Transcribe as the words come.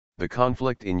The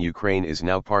conflict in Ukraine is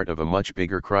now part of a much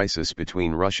bigger crisis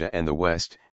between Russia and the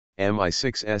West,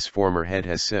 MI6's former head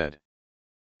has said.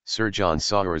 Sir John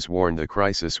Sawers warned the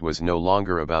crisis was no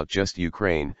longer about just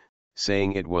Ukraine,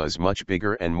 saying it was much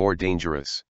bigger and more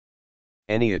dangerous.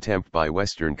 Any attempt by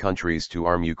Western countries to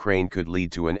arm Ukraine could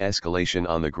lead to an escalation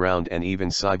on the ground and even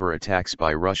cyber attacks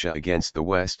by Russia against the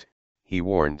West, he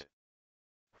warned.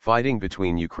 Fighting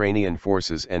between Ukrainian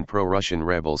forces and pro-Russian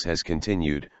rebels has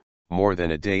continued, more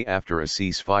than a day after a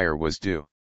ceasefire was due.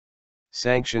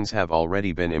 Sanctions have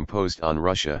already been imposed on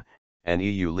Russia, and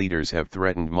EU leaders have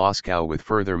threatened Moscow with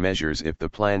further measures if the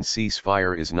planned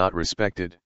ceasefire is not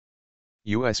respected.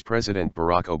 US President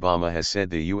Barack Obama has said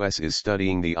the US is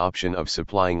studying the option of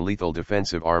supplying lethal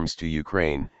defensive arms to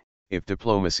Ukraine, if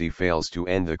diplomacy fails to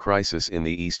end the crisis in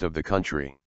the east of the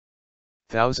country.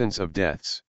 Thousands of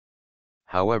deaths.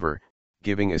 However,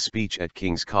 giving a speech at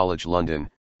King's College London,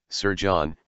 Sir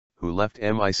John, who left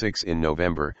MI6 in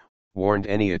November, warned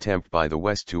any attempt by the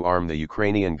West to arm the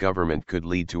Ukrainian government could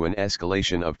lead to an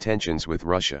escalation of tensions with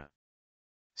Russia.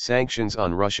 Sanctions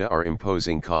on Russia are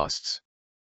imposing costs.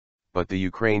 But the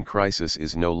Ukraine crisis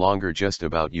is no longer just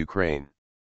about Ukraine.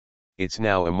 It's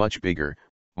now a much bigger,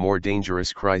 more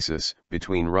dangerous crisis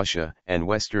between Russia and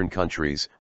Western countries,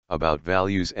 about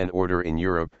values and order in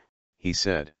Europe, he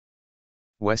said.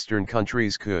 Western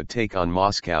countries could take on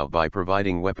Moscow by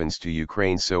providing weapons to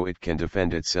Ukraine so it can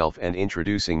defend itself and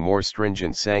introducing more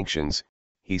stringent sanctions,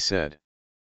 he said.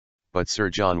 But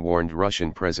Sir John warned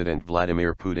Russian President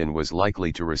Vladimir Putin was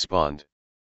likely to respond.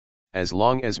 As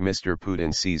long as Mr.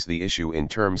 Putin sees the issue in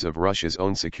terms of Russia's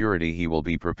own security, he will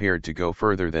be prepared to go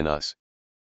further than us.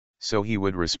 So he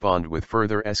would respond with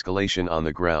further escalation on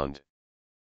the ground.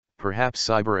 Perhaps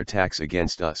cyber attacks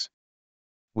against us.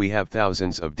 We have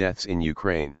thousands of deaths in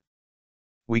Ukraine.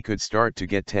 We could start to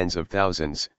get tens of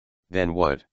thousands, then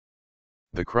what?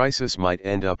 The crisis might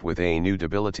end up with a new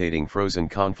debilitating frozen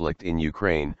conflict in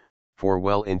Ukraine, for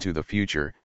well into the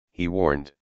future, he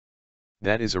warned.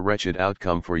 That is a wretched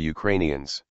outcome for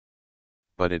Ukrainians.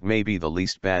 But it may be the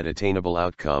least bad attainable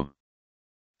outcome.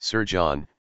 Sir John,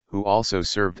 who also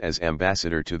served as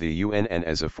ambassador to the UN and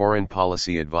as a foreign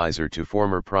policy advisor to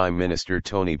former Prime Minister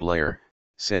Tony Blair,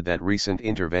 said that recent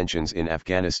interventions in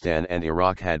Afghanistan and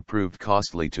Iraq had proved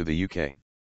costly to the UK.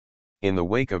 In the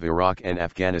wake of Iraq and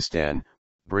Afghanistan,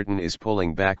 Britain is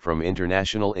pulling back from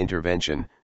international intervention,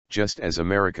 just as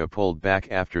America pulled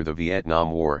back after the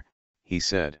Vietnam War, he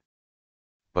said.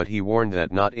 But he warned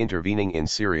that not intervening in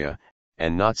Syria,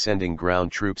 and not sending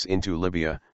ground troops into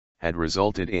Libya, had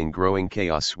resulted in growing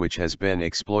chaos which has been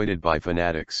exploited by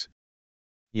fanatics.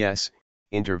 Yes,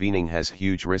 intervening has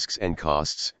huge risks and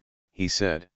costs, he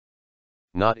said.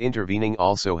 Not intervening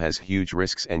also has huge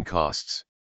risks and costs.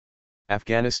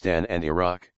 Afghanistan and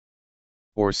Iraq?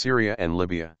 Or Syria and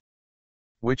Libya?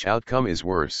 Which outcome is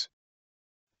worse?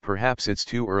 Perhaps it's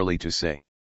too early to say.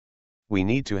 We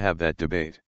need to have that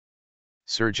debate.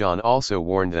 Sir John also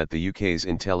warned that the UK's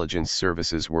intelligence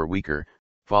services were weaker,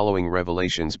 following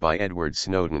revelations by Edward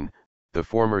Snowden, the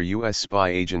former US spy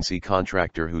agency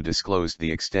contractor who disclosed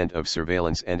the extent of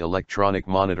surveillance and electronic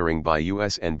monitoring by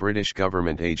US and British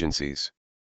government agencies.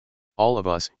 All of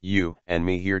us, you and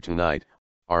me here tonight,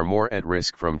 are more at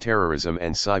risk from terrorism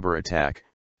and cyber attack,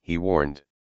 he warned.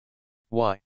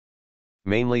 Why?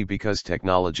 Mainly because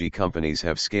technology companies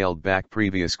have scaled back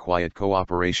previous quiet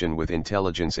cooperation with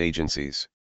intelligence agencies.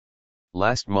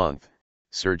 Last month,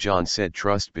 Sir John said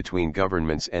trust between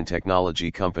governments and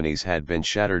technology companies had been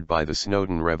shattered by the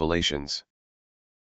Snowden revelations.